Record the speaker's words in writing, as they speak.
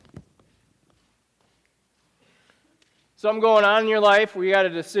Something going on in your life where you got a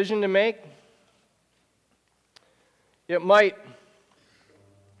decision to make? It might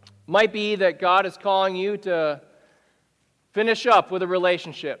be that God is calling you to finish up with a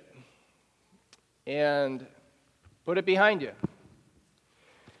relationship and put it behind you.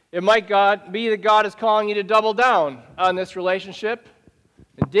 It might be that God is calling you to double down on this relationship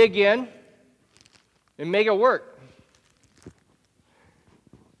and dig in and make it work.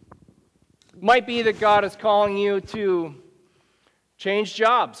 It might be that God is calling you to change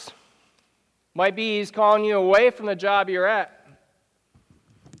jobs. Might be He's calling you away from the job you're at.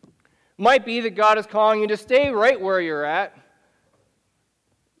 Might be that God is calling you to stay right where you're at,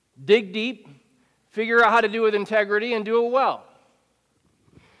 dig deep, figure out how to do it with integrity, and do it well.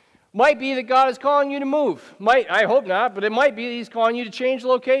 Might be that God is calling you to move. I hope not, but it might be that He's calling you to change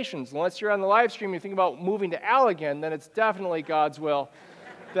locations. Unless you're on the live stream and you think about moving to Allegan, then it's definitely God's will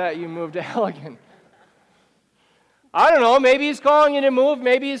that you move to Allegan. I don't know, maybe He's calling you to move,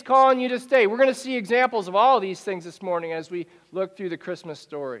 maybe He's calling you to stay. We're going to see examples of all of these things this morning as we look through the Christmas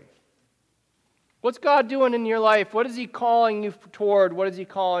story. What's God doing in your life? What is He calling you toward? What is He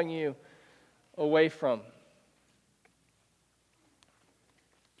calling you away from?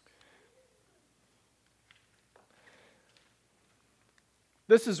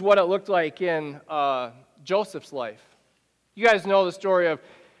 This is what it looked like in Joseph's life. You guys know the story of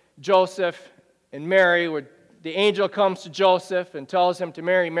Joseph and Mary, where the angel comes to Joseph and tells him to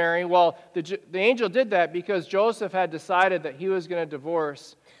marry Mary. Well, the angel did that because Joseph had decided that he was going to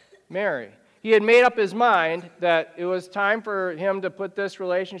divorce Mary. He had made up his mind that it was time for him to put this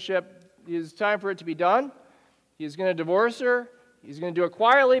relationship, it was time for it to be done. He was going to divorce her. He was going to do it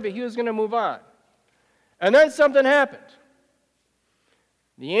quietly, but he was going to move on. And then something happened.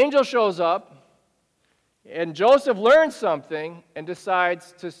 The angel shows up, and Joseph learns something and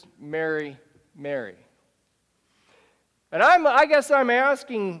decides to marry Mary. And I guess I'm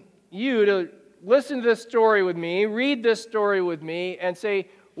asking you to listen to this story with me, read this story with me, and say,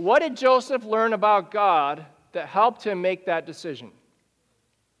 what did Joseph learn about God that helped him make that decision?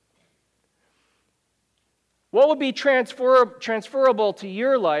 What would be transferable to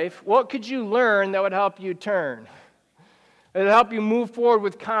your life? What could you learn that would help you turn? That would help you move forward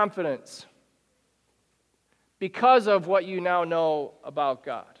with confidence because of what you now know about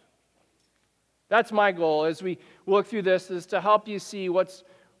God. That's my goal as we look through this, is to help you see what's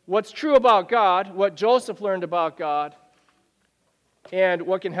true about God, what Joseph learned about God, and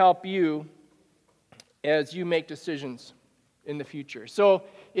what can help you as you make decisions in the future. So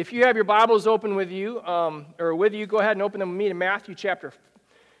if you have your Bibles open with you, go ahead and open them with me to Matthew chapter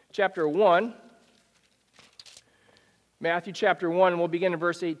 1. Matthew chapter 1, and we'll begin in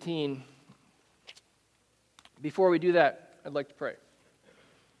verse 18. Before we do that, I'd like to pray.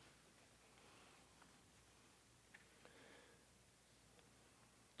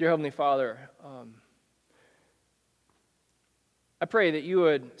 Dear Heavenly Father, I pray that you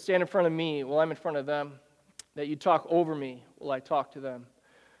would stand in front of me while I'm in front of them, that you talk over me while I talk to them.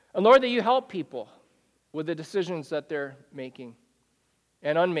 And Lord, that you help people with the decisions that they're making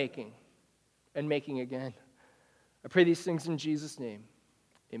and unmaking and making again. I pray these things in Jesus' name.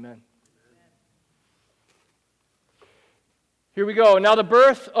 Amen. Here we go. Now the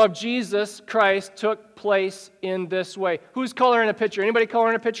birth of Jesus Christ took place in this way. Who's coloring a picture? Anybody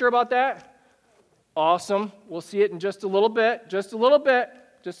coloring a picture about that? Awesome. We'll see it in just a little bit. Just a little bit.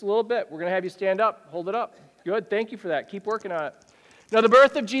 Just a little bit. We're going to have you stand up. Hold it up. Good. Thank you for that. Keep working on it. Now the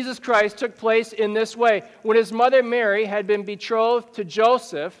birth of Jesus Christ took place in this way. When his mother Mary had been betrothed to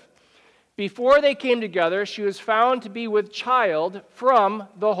Joseph, before they came together, she was found to be with child from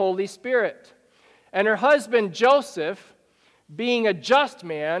the Holy Spirit. And her husband Joseph, being a just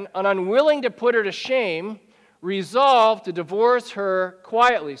man and unwilling to put her to shame, resolved to divorce her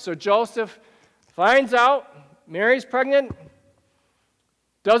quietly. So Joseph finds out Mary's pregnant,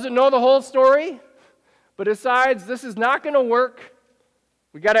 doesn't know the whole story, but decides this is not going to work.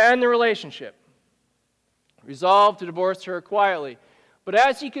 We got to end the relationship. Resolved to divorce her quietly. But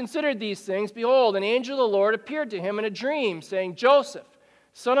as he considered these things, behold, an angel of the Lord appeared to him in a dream, saying, Joseph,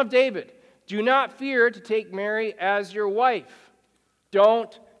 son of David, do not fear to take Mary as your wife.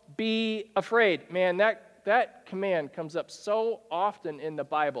 Don't be afraid. Man, that command comes up so often in the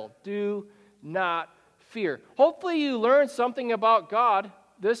Bible. Do not fear. Hopefully you learned something about God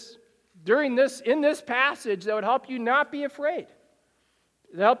in this passage that would help you not be afraid,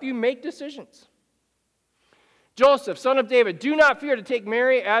 to help you make decisions. Joseph, son of David, do not fear to take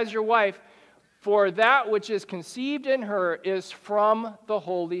Mary as your wife, for that which is conceived in her is from the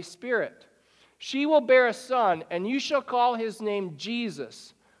Holy Spirit. She will bear a son, and you shall call his name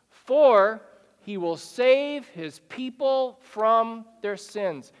Jesus, for he will save his people from their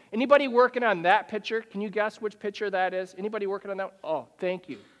sins. Anybody working on that picture? Can you guess which picture that is? Anybody working on that? Oh, thank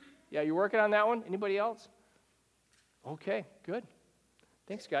you. Yeah, you're working on that one? Anybody else? Okay, good.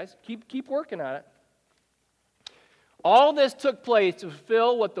 Thanks, guys. Keep working on it. All this took place to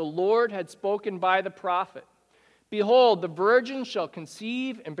fulfill what the Lord had spoken by the prophet. Behold, the virgin shall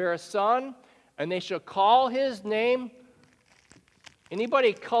conceive and bear a son, and they shall call his name.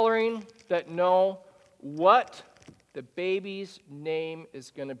 Anybody coloring that know what the baby's name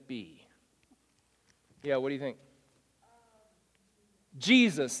is going to be? Yeah, what do you think?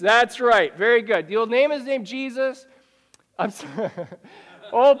 Jesus. That's right. Very good. You'll name his name Jesus. I'm sorry.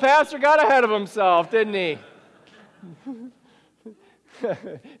 Old pastor got ahead of himself, didn't he?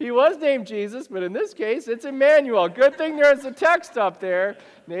 He was named Jesus, but in this case, it's Emmanuel. Good thing there's a text up there.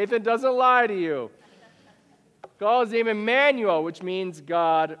 Nathan doesn't lie to you. Call his name Emmanuel, which means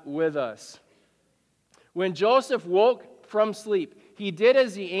God with us. When Joseph woke from sleep, he did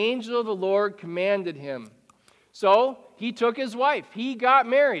as the angel of the Lord commanded him. So he took his wife. He got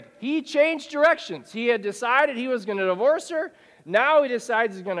married. He changed directions. He had decided he was going to divorce her. Now he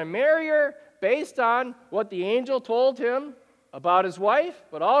decides he's going to marry her based on what the angel told him about his wife,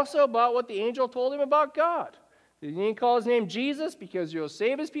 but also about what the angel told him about God. He didn't call his name Jesus because you'll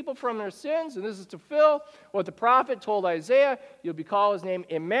save his people from their sins, and this is to fulfill what the prophet told Isaiah. You'll be called his name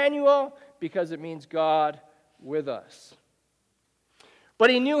Emmanuel because it means God with us. But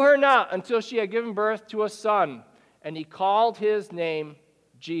he knew her not until she had given birth to a son, and he called his name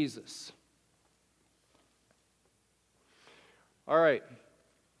Jesus. All right.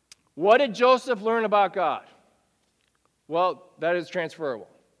 What did Joseph learn about God? Well, that is transferable.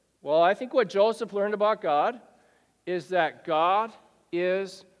 Well, I think what Joseph learned about God is that God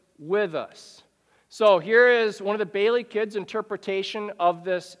is with us. So here is one of the Bailey kids' interpretation of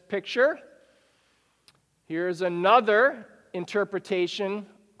this picture. Here's another interpretation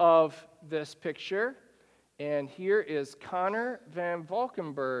of this picture. And here is Connor Van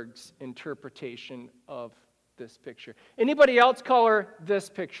Valkenburg's interpretation of this picture. Anybody else color this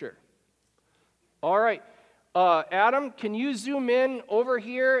picture? All right. Adam, can you zoom in over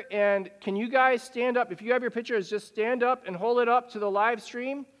here, and can you guys stand up? If you have your pictures, just stand up and hold it up to the live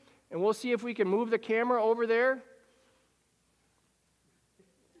stream, and we'll see if we can move the camera over there.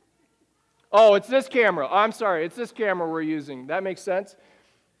 Oh, it's this camera. I'm sorry. It's this camera we're using. That makes sense.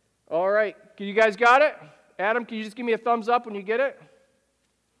 All right. You guys got it? Adam, can you just give me a thumbs up when you get it?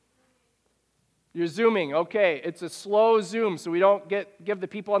 You're zooming. Okay. It's a slow zoom, so we don't give the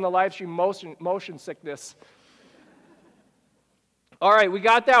people on the live stream motion sickness. All right, we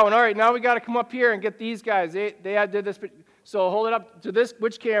got that one. All right, now we got to come up here and get these guys. They did this. So hold it up to this.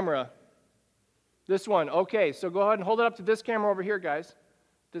 Which camera? This one. Okay, so go ahead and hold it up to this camera over here, guys.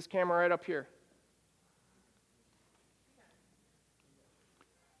 This camera right up here.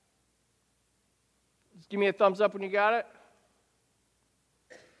 Just give me a thumbs up when you got it.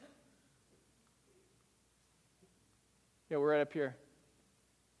 Yeah, we're right up here.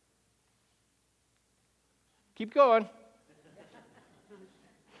 Keep going.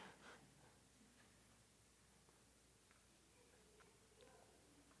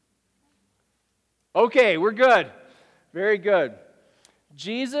 Okay, we're good. Very good.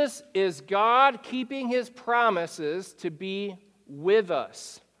 Jesus is God keeping his promises to be with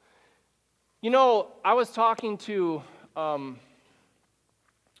us. You know, I was talking to one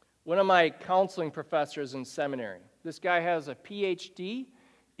of my counseling professors in seminary. This guy has a PhD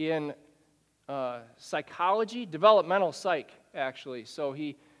in psychology, developmental psych, actually. So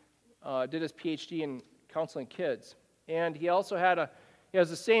he did his PhD in counseling kids. And he also he has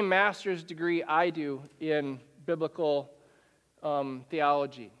the same master's degree I do in biblical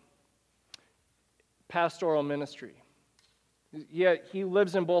theology, pastoral ministry. He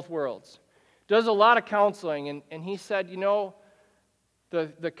lives in both worlds. Does a lot of counseling, and he said, you know,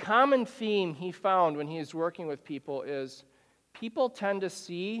 the common theme he found when he was working with people is people tend to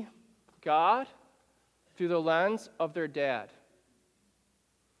see God through the lens of their dad.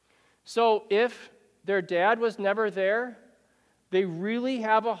 So if their dad was never there, they really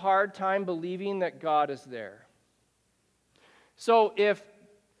have a hard time believing that God is there. So if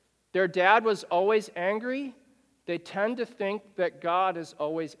their dad was always angry, they tend to think that God is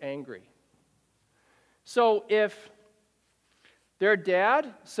always angry. So if their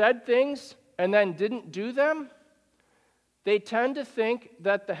dad said things and then didn't do them, they tend to think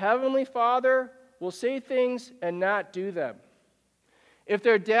that the Heavenly Father will say things and not do them. If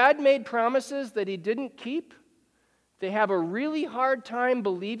their dad made promises that he didn't keep, they have a really hard time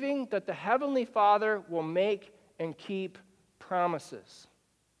believing that the Heavenly Father will make and keep promises.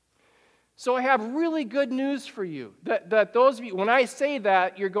 So I have really good news for you. That those of you, when I say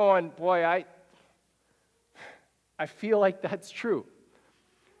that, you're going, boy, I feel like that's true.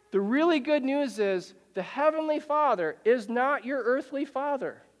 The really good news is the Heavenly Father is not your earthly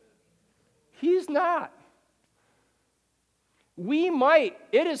father. He's not.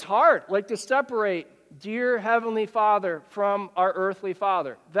 It is hard, to separate dear Heavenly Father from our earthly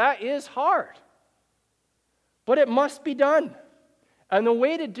father. That is hard. But it must be done. And the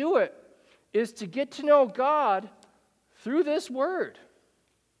way to do it is to get to know God through this word.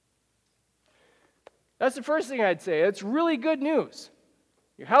 That's the first thing I'd say. It's really good news.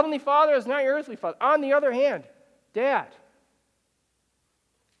 Your Heavenly Father is not your earthly father. On the other hand, Dad,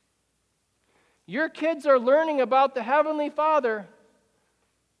 your kids are learning about the Heavenly Father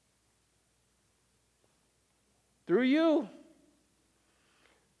through you.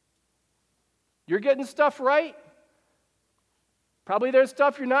 You're getting stuff right. Probably there's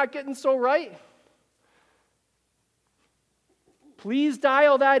stuff you're not getting so right. Please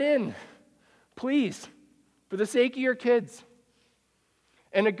dial that in. Please, for the sake of your kids.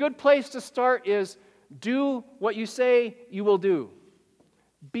 And a good place to start is do what you say you will do.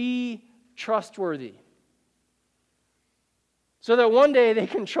 Be trustworthy. So that one day they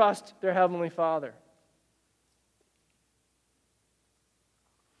can trust their Heavenly Father.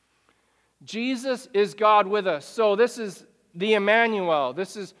 Jesus is God with us. So this is the Emmanuel.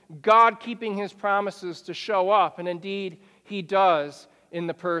 This is God keeping his promises to show up. And indeed, he does in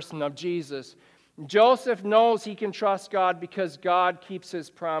the person of Jesus. Joseph knows he can trust God because God keeps his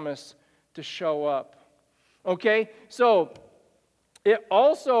promise to show up. Okay, so it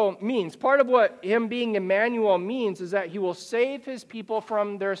also means, part of what him being Emmanuel means is that he will save his people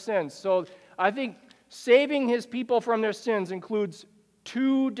from their sins. So I think saving his people from their sins includes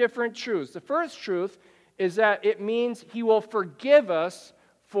two different truths. The first truth is that it means he will forgive us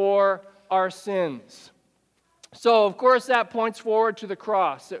for our sins. So, of course, that points forward to the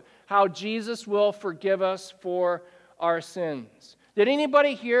cross, how Jesus will forgive us for our sins. Did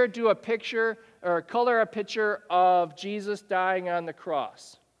anybody here do a picture or color a picture of Jesus dying on the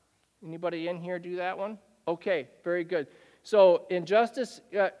cross? Anybody in here do that one? Okay, very good. So, in justice,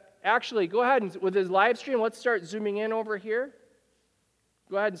 actually, go ahead and with his live stream, let's start zooming in over here.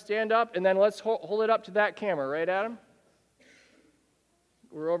 Go ahead and stand up, and then let's hold it up to that camera, right, Adam?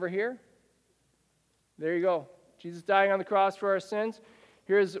 We're over here. There you go. Jesus dying on the cross for our sins.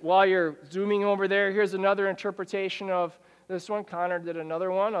 While you're zooming over there, here's another interpretation of this one. Connor did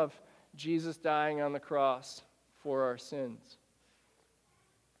another one of Jesus dying on the cross for our sins.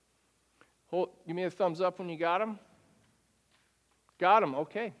 Give me a thumbs up when you got him. Got him.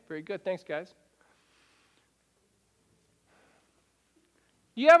 Okay, very good. Thanks, guys.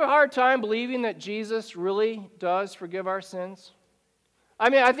 You have a hard time believing that Jesus really does forgive our sins?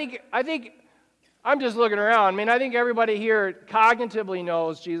 I think I'm just looking around. I think everybody here cognitively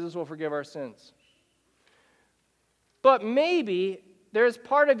knows Jesus will forgive our sins. But maybe there's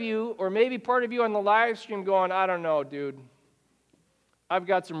part of you, or maybe part of you on the live stream going, I don't know, dude. I've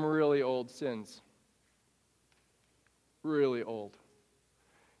got some really old sins. Really old.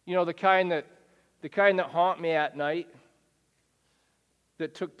 You know, the kind that haunt me at night,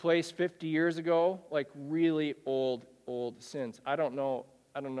 that took place 50 years ago, like really old sins. I don't know.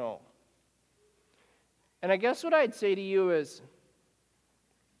 And I guess what I'd say to you is,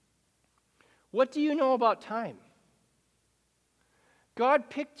 what do you know about time? God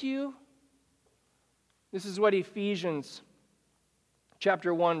picked you. This is what Ephesians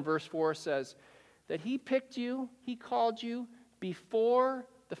chapter 1, verse 4 says, that he picked you, he called you before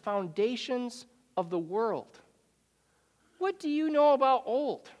the foundations of the world. What do you know about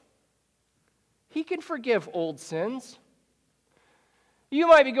old? He can forgive old sins. You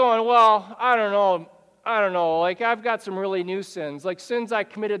might be going, well, I don't know, like I've got some really new sins, like sins I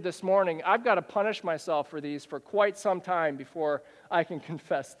committed this morning. I've got to punish myself for these for quite some time before I can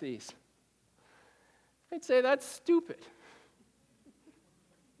confess these. I'd say that's stupid.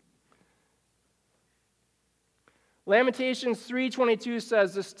 Lamentations 3:22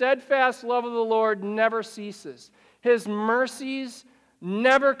 says, the steadfast love of the Lord never ceases. His mercies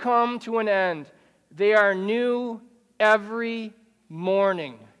never come to an end. They are new every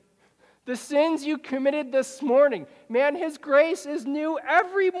morning. The sins you committed this morning, man, his grace is new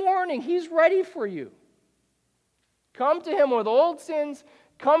every morning. He's ready for you. Come to him with old sins.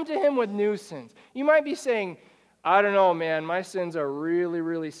 Come to him with new sins. You might be saying, I don't know, man, my sins are really,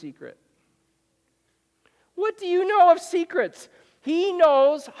 really secret. What do you know of secrets? He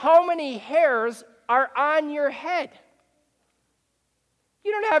knows how many hairs are on your head.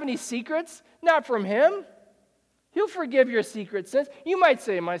 You don't have any secrets, not from him. He'll forgive your secret sins. You might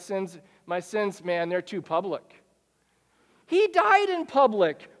say, my sins, man, they're too public. He died in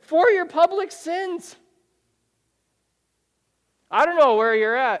public for your public sins. I don't know where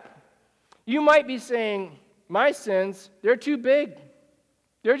you're at. You might be saying, my sins, they're too big.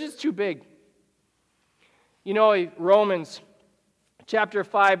 They're just too big. You know, Romans chapter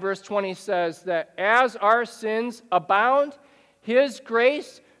 5, verse 20 says that as our sins abound, His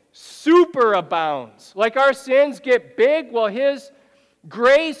grace superabounds. Like our sins get big, well, His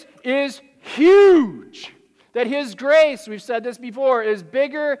grace is huge. That His grace, we've said this before, is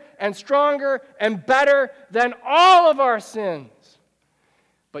bigger and stronger and better than all of our sins.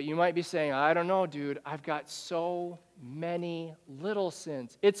 But you might be saying, I don't know, dude, I've got so many little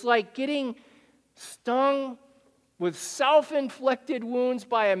sins. It's like getting stung with self-inflicted wounds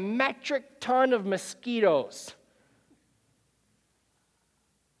by a metric ton of mosquitoes.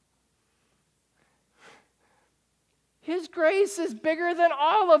 His grace is bigger than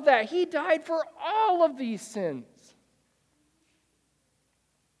all of that. He died for all of these sins.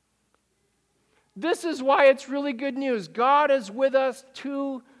 This is why it's really good news. God is with us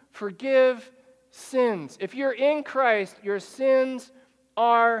to forgive sins. If you're in Christ, your sins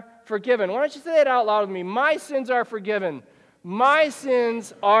are forgiven. Why don't you say it out loud with me? My sins are forgiven. My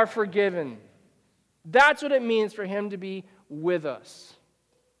sins are forgiven. That's what it means for Him to be with us.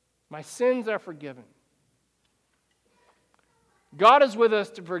 My sins are forgiven. God is with us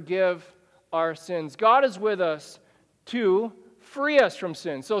to forgive our sins. God is with us to free us from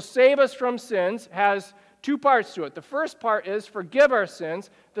sin. So save us from sins has two parts to it. The first part is forgive our sins.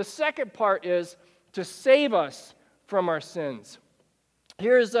 The second part is to save us from our sins.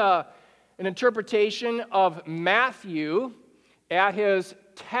 Here's an interpretation of Matthew at his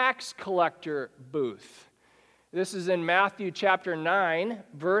tax collector booth. This is in Matthew chapter 9,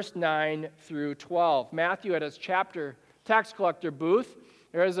 verse 9 through 12. Matthew at his tax collector booth.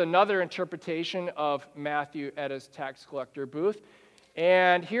 There is another interpretation of Matthew at his tax collector booth.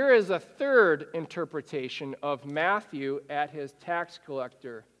 And here is a third interpretation of Matthew at his tax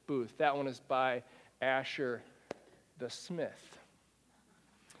collector booth. That one is by Asher the Smith.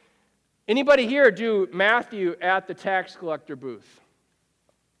 Anybody here do Matthew at the tax collector booth?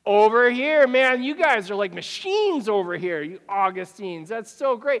 Over here, man, you guys are like machines over here, you Augustines. That's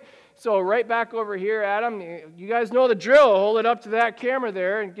so great. So right back over here, Adam, you guys know the drill. Hold it up to that camera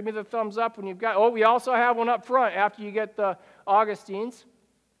there and give me the thumbs up when you've got. Oh, we also have one up front after you get the Augustines.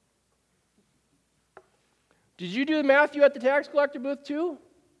 Did you do Matthew at the tax collector booth too?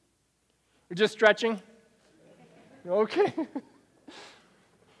 Or just stretching? Okay.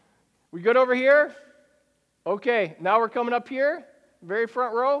 We good over here? Okay, now we're coming up here, very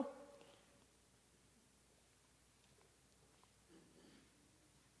front row.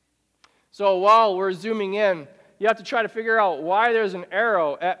 So while we're zooming in, you have to try to figure out why there's an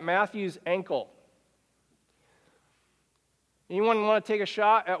arrow at Matthew's ankle. Anyone want to take a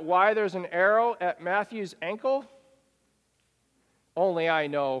shot at why there's an arrow at Matthew's ankle? Only I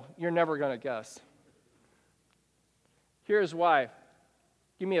know. You're never going to guess. Here's why.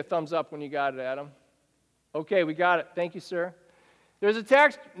 Give me a thumbs up when you got it, Adam. Okay, we got it. Thank you, sir. There's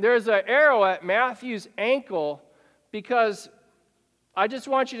an arrow at Matthew's ankle because I just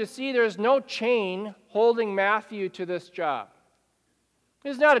want you to see there's no chain holding Matthew to this job.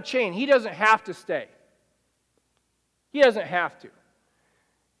 There's not a chain. He doesn't have to stay. He doesn't have to.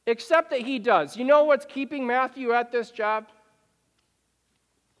 Except that he does. You know what's keeping Matthew at this job?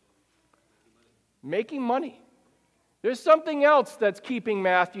 Making money. There's something else that's keeping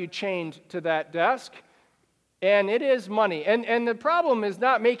Matthew chained to that desk, and it is money. And the problem is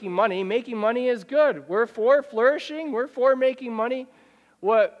not making money. Making money is good. We're for flourishing. We're for making money.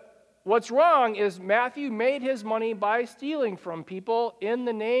 What's wrong is Matthew made his money by stealing from people in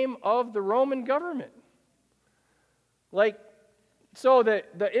the name of the Roman government. So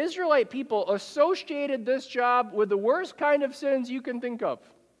the Israelite people associated this job with the worst kind of sins you can think of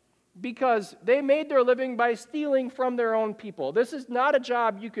because they made their living by stealing from their own people. This is not a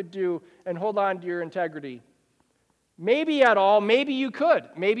job you could do and hold on to your integrity. Maybe at all, maybe you could.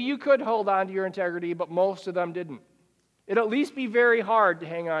 Maybe you could hold on to your integrity, but most of them didn't. It'd at least be very hard to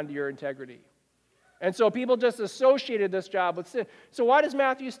hang on to your integrity. And so people just associated this job with sin. So why does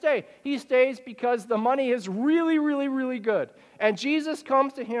Matthew stay? He stays because the money is really, really, really good. And Jesus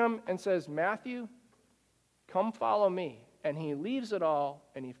comes to him and says, Matthew, come follow me. And he leaves it all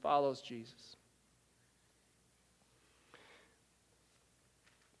and he follows Jesus.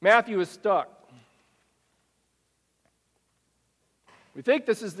 Matthew is stuck. We think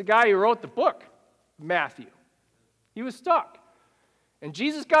this is the guy who wrote the book, Matthew. He was stuck. And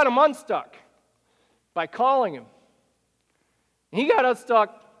Jesus got him unstuck by calling him And he got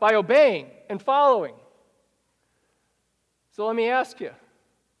unstuck by obeying and following. So let me ask you,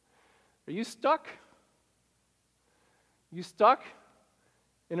 are you stuck? You stuck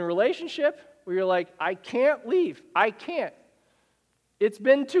in a relationship where you're like, I can't leave. I can't. It's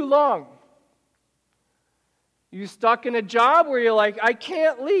been too long. You stuck in a job where you're like, I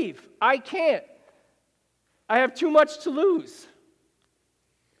can't leave. I can't. I have too much to lose.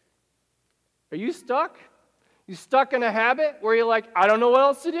 Are you stuck? You stuck in a habit where you're like, I don't know what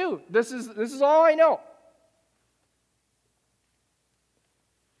else to do. This is all I know.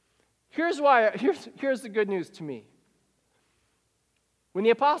 Here's the good news to me. When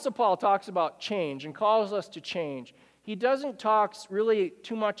the Apostle Paul talks about change and calls us to change, he doesn't talk really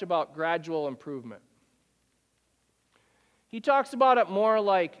too much about gradual improvement. He talks about it more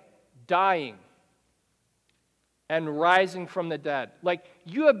like dying and rising from the dead. Like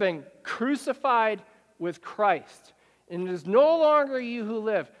you have been crucified with Christ, and it is no longer you who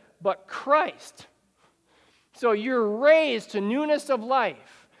live, but Christ. So you're raised to newness of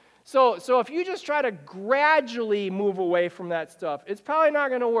life. So if you just try to gradually move away from that stuff, it's probably not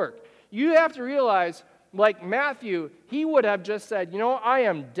going to work. You have to realize, like Matthew, he would have just said, I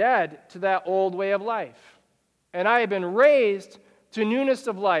am dead to that old way of life. And I have been raised to newness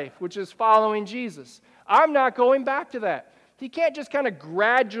of life, which is following Jesus. I'm not going back to that. He can't just kind of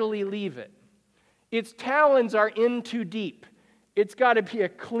gradually leave it. Its talons are in too deep. It's got to be a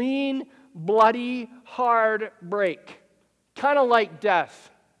clean, bloody, hard break. Kind of like death.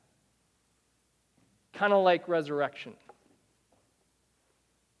 Kind of like resurrection.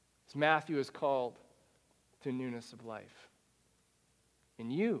 As Matthew is called to newness of life.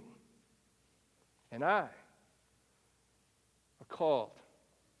 And you and I are called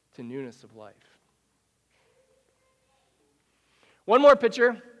to newness of life. One more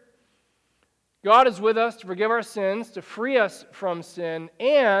picture. God is with us to forgive our sins, to free us from sin,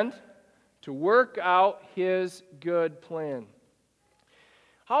 and to work out His good plan.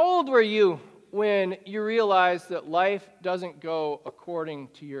 How old were you when you realized that life doesn't go according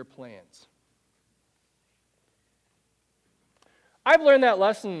to your plans? I've learned that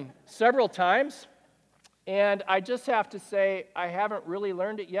lesson several times, and I just have to say I haven't really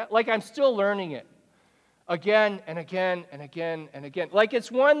learned it yet. Like I'm still learning it again and again and again and again. Like it's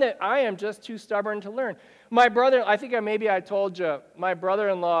one that I am just too stubborn to learn. My brother, I think maybe I told you, my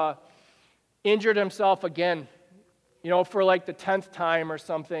brother-in-law injured himself again, for like the 10th time or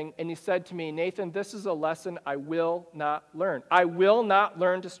something. And he said to me, Nathan, this is a lesson I will not learn. I will not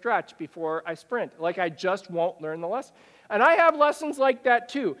learn to stretch before I sprint. Like I just won't learn the lesson. And I have lessons like that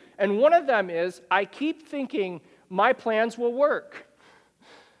too. And one of them is I keep thinking my plans will work.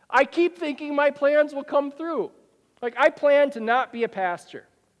 I keep thinking my plans will come through. Like I plan to not be a pastor.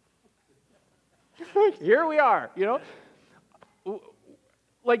 Here we are,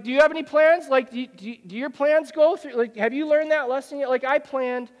 Like, do you have any plans? Like, do your plans go through? Like, have you learned that lesson yet? Like, I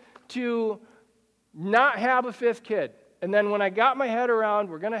planned to not have a 5th kid. And then when I got my head around,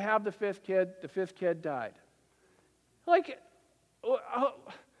 we're going to have the 5th kid died. Like,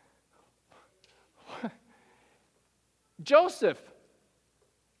 Joseph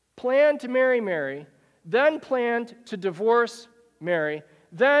planned to marry Mary, then planned to divorce Mary,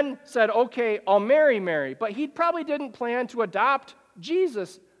 then said, okay, I'll marry Mary. But he probably didn't plan to adopt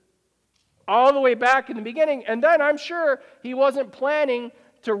Jesus all the way back in the beginning. And then I'm sure he wasn't planning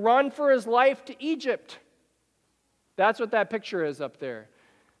to run for his life to Egypt. That's what that picture is up there.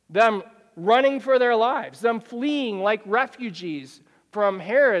 Them running for their lives, them fleeing like refugees from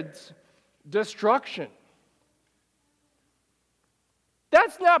Herod's destruction.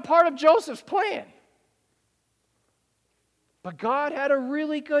 That's not part of Joseph's plan. But God had a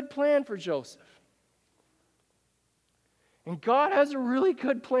really good plan for Joseph. And God has a really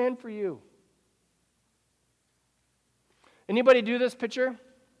good plan for you. Anybody do this picture?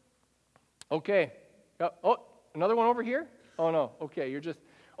 Okay. Oh, another one over here? Oh, no. Okay, you're just...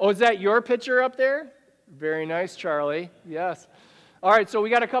 Oh, is that your picture up there? Very nice, Charlie. Yes. All right, so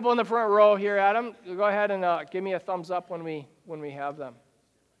we got a couple in the front row here, Adam. Go ahead and give me a thumbs up when we have them.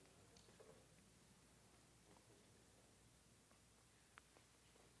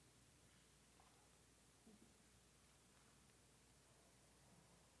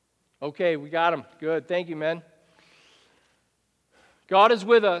 Okay, we got them. Good. Thank you, man. God is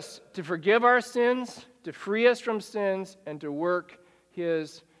with us to forgive our sins, to free us from sins, and to work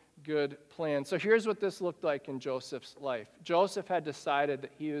His good plan. So here's what this looked like in Joseph's life. Joseph had decided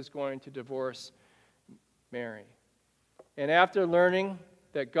that he was going to divorce Mary. And after learning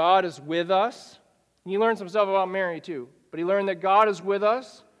that God is with us, he learned some stuff about Mary too, but he learned that God is with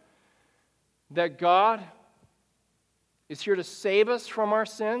us, that God is here to save us from our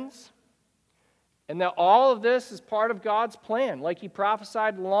sins, and that all of this is part of God's plan, like he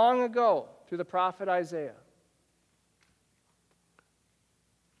prophesied long ago through the prophet Isaiah.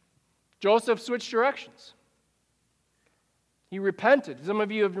 Joseph switched directions. He repented. Some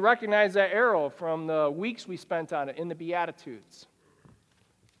of you have recognized that arrow from the weeks we spent on it in the Beatitudes.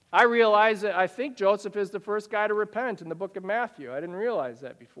 I realize that I think Joseph is the first guy to repent in the book of Matthew. I didn't realize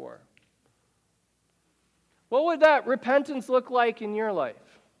that before. What would that repentance look like in your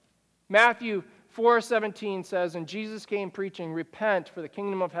life? Matthew 4:17 says, and Jesus came preaching, repent, for the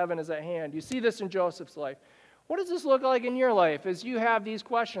kingdom of heaven is at hand. You see this in Joseph's life. What does this look like in your life as you have these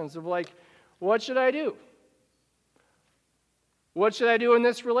questions of like, what should I do? What should I do in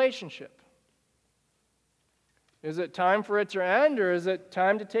this relationship? Is it time for it to end, or is it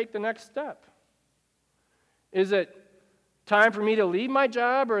time to take the next step? Is it time for me to leave my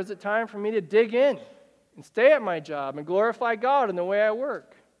job, or is it time for me to dig in and stay at my job and glorify God in the way I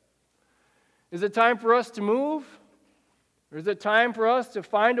work? Is it time for us to move? Or is it time for us to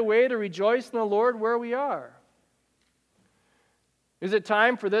find a way to rejoice in the Lord where we are? Is it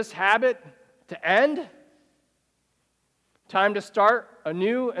time for this habit to end? Time to start a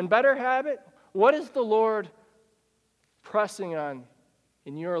new and better habit? What is the Lord pressing on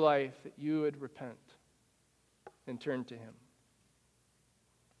in your life that you would repent and turn to him?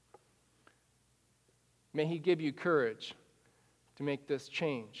 May he give you courage to make this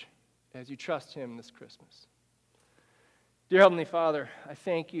change as you trust him this Christmas. Dear Heavenly Father, I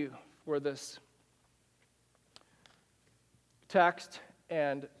thank you for this text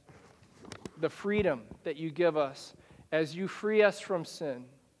and the freedom that you give us as you free us from sin,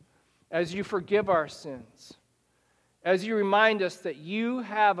 as you forgive our sins, as you remind us that you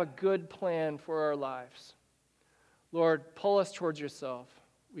have a good plan for our lives. Lord, pull us towards yourself.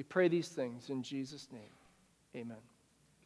 We pray these things in Jesus' name. Amen.